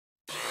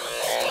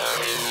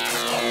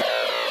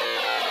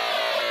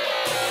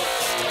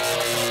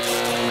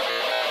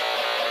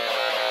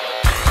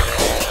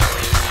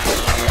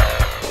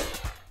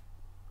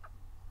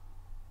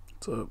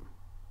So,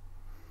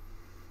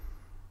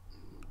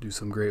 do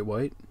some Great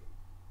White.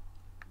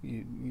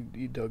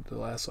 You dug the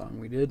last song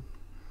we did.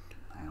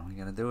 Well, we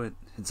gotta do it.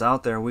 It's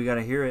out there. We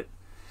gotta hear it.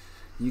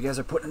 You guys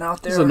are putting it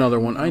out there. There's another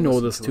one. I know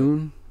this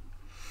tune.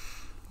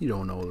 You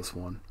don't know this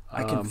one.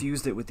 I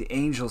confused it with the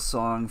Angel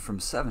song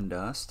from Seven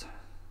Dust.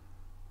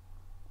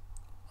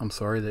 I'm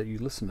sorry that you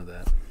listened to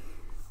that.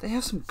 They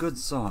have some good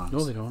songs.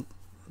 No, they don't.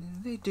 Yeah,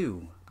 they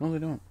do. No, they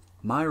don't.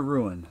 My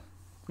Ruin.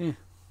 Yeah.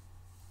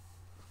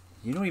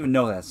 You don't even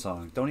know that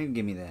song. Don't even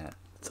give me that.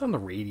 It's on the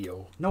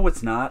radio. No,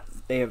 it's not.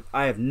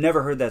 I have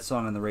never heard that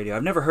song on the radio.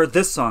 I've never heard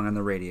this song on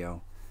the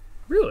radio.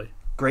 Really?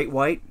 Great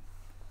White.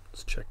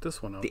 Let's check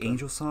this one out. The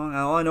Angel song.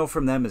 All I know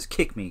from them is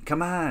 "Kick Me."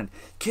 Come on,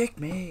 kick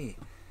me.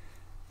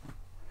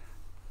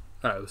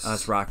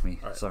 It's "Rock Me."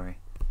 Right. Sorry.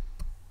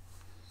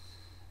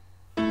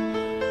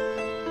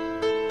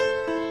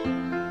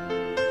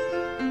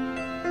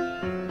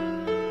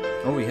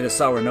 Oh, we hit a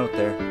sour note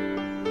there.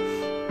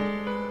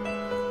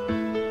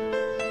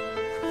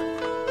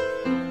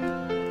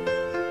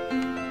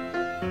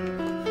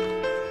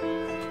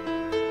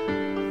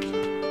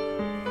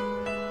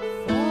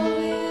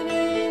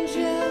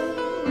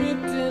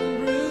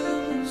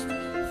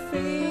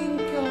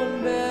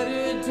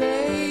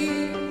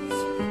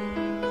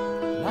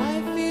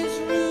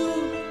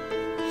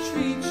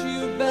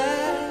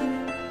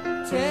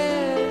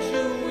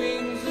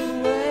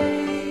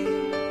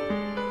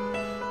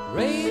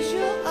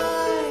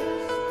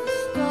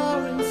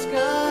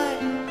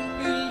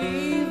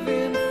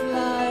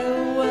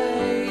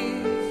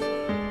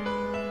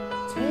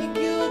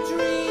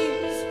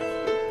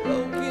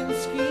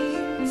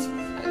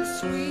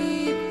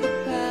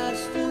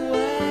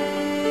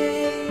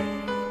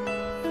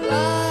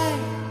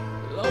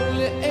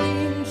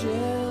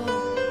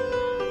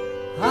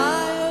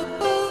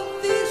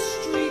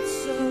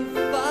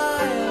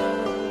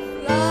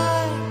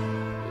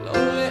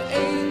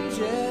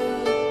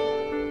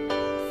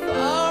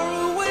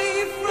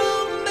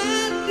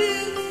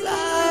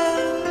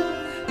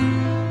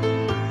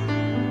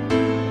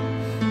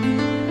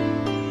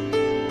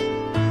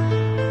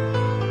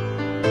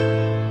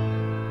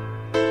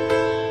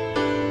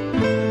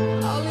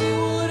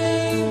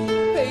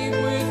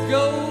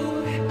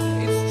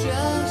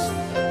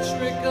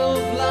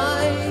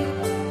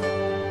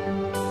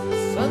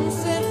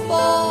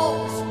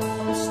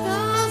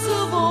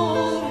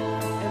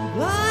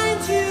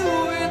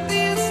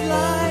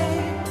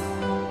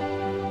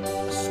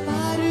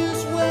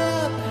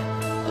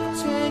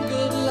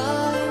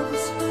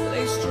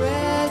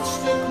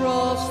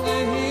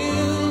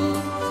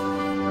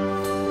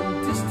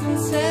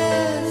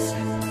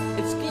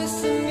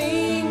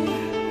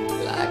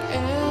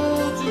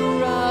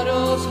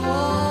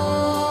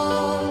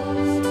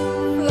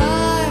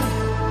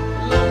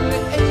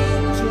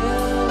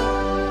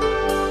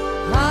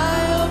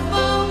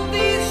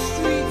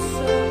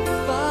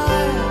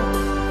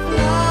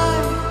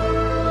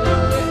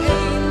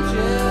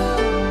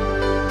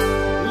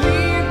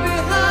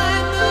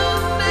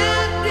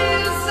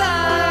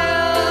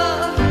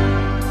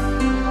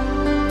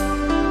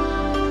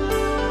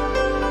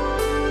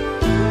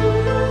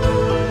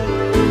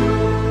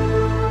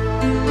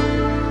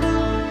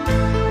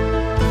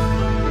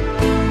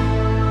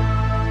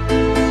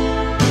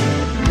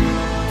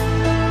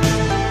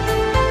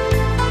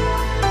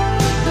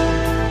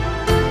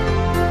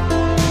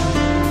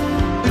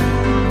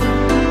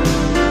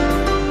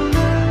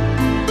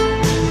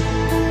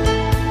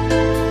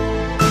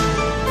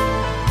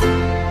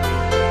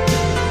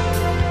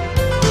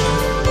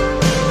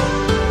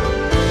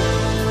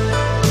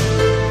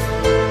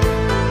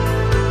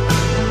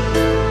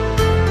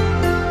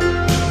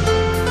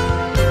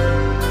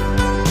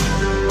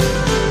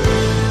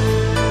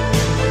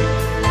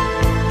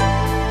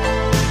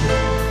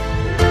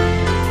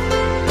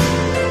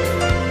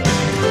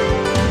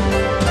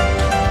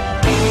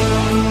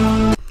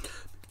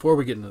 Before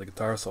we get into the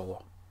guitar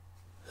solo,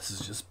 this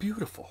is just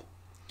beautiful.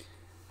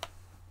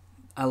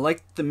 I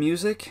like the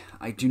music.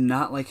 I do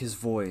not like his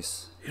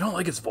voice. You don't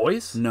like his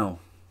voice? No.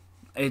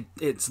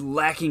 It's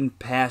lacking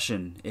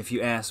passion, if you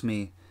ask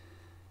me.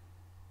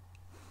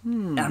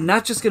 I'm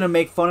not just going to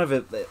make fun of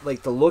it,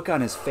 like the look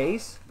on his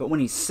face, but when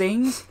he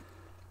sings,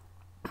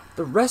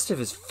 the rest of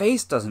his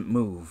face doesn't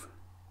move.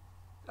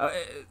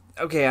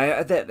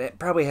 Okay, that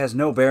probably has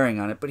no bearing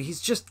on it, but he's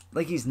just,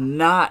 like, he's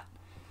not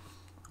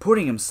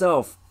putting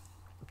himself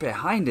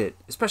behind it,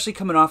 especially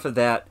coming off of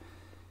that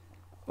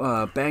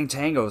Bang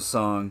Tango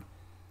song.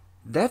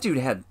 That dude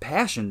had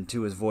passion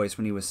to his voice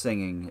when he was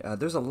singing.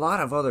 There's a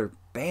lot of other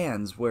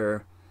bands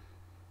where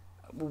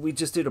we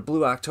just did a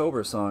Blue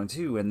October song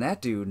too, and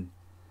that dude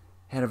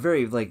had a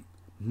very, like,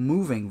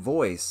 moving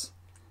voice.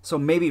 So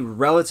maybe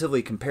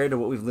relatively compared to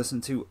what we've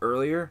listened to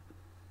earlier,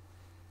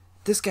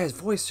 this guy's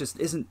voice just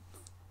isn't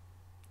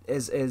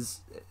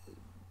as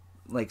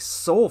like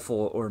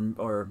soulful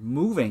or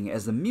moving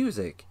as the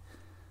music.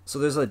 So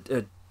there's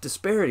a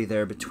disparity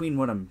there between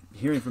what I'm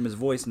hearing from his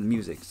voice and the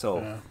music.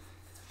 So,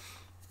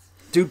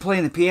 dude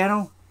playing the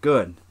piano,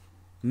 good.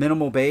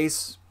 Minimal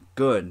bass,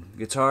 good.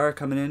 Guitar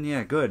coming in,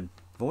 yeah, good.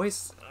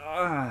 Voice,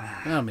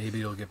 Yeah,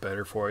 maybe it'll get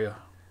better for you.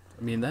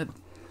 I mean, that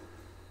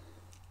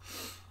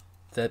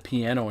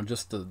piano and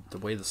just the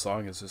way the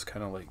song is just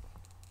kind of like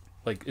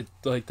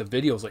the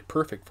video's like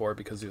perfect for it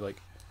because you're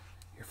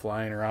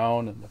flying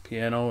around and the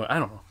piano. I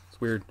don't know. It's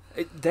weird.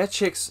 That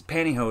chick's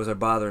pantyhose are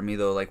bothering me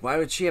though. Like, why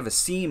would she have a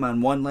seam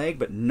on one leg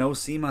but no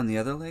seam on the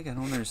other leg? I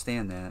don't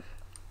understand that.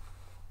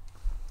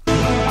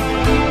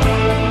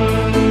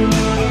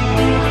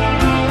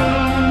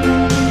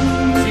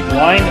 Is he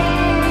blind?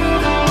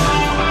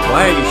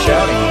 Why are you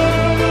shouting?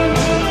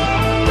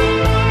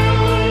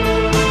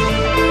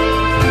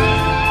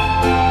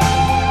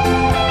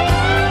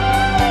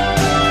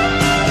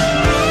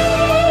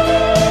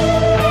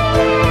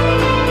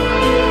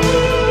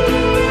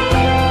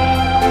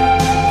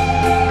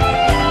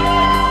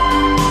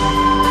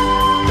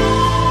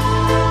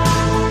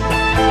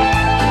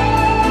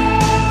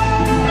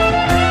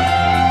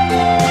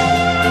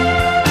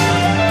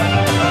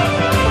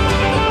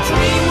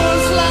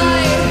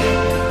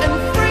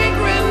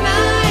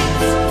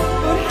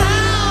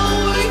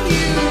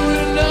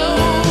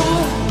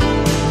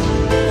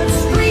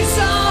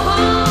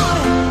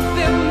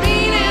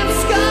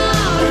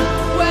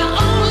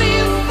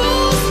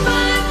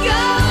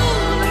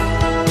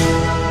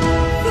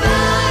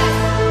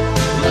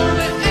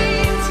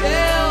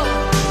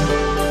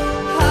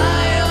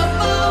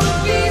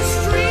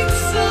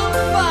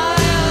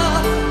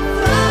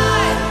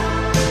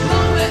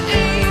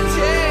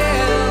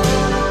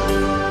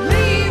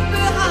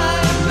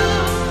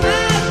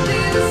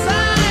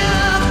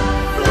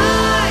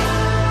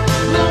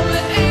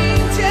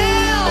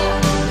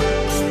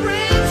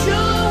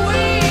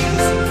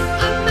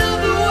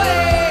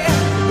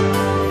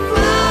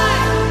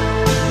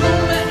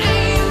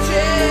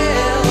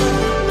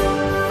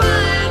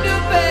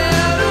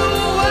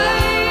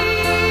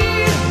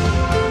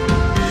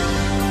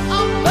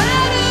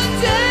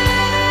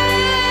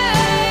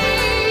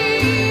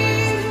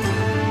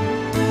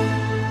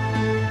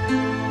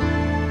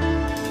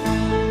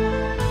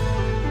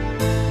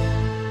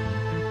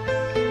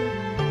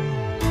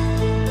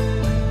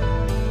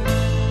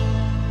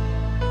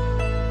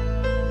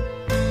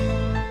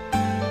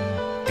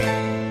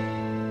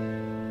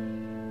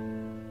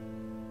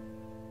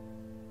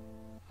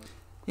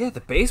 Yeah,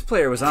 the bass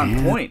player was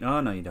on point. Oh,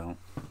 no, you don't.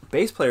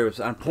 Bass player was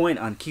on point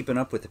on keeping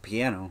up with the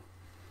piano.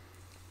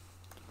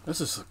 I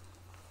just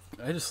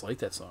like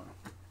that song.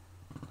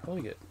 I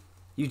like it.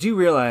 You do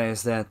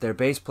realize that their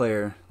bass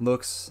player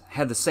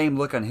had the same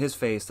look on his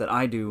face that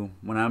I do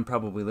when I'm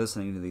probably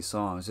listening to these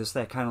songs. Just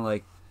that kind of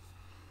like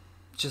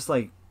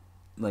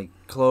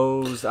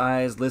closed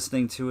eyes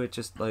listening to it,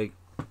 just like.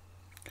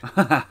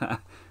 I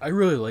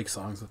really like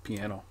songs with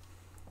piano.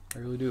 I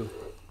really do.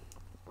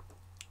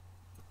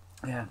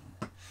 Yeah.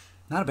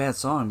 Not a bad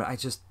song, but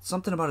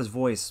something about his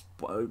voice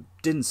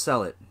didn't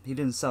sell it. He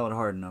didn't sell it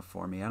hard enough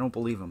for me. I don't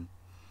believe him.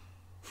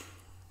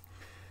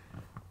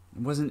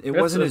 It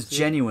wasn't as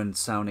genuine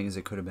sounding as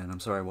it could have been. I'm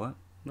sorry, what?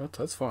 No,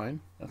 that's fine.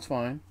 That's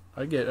fine.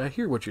 I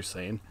hear what you're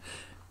saying.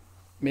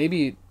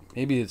 Maybe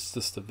it's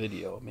just the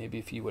video. Maybe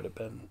if he would have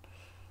been,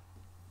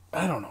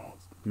 I don't know.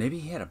 Maybe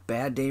he had a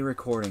bad day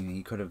recording.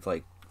 He could have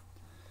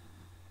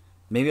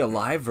maybe a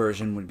live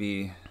version would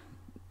be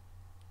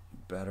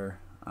better.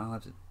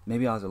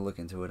 Maybe I'll have to look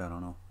into it. I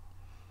don't know.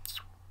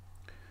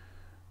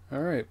 All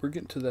right, we're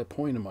getting to that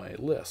point in my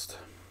list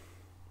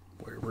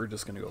where we're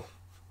just gonna go.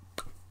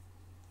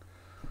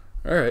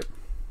 All right.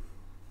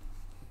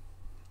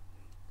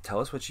 Tell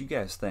us what you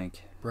guys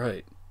think.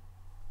 Right.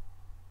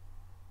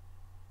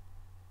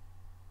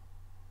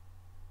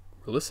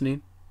 We're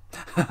listening.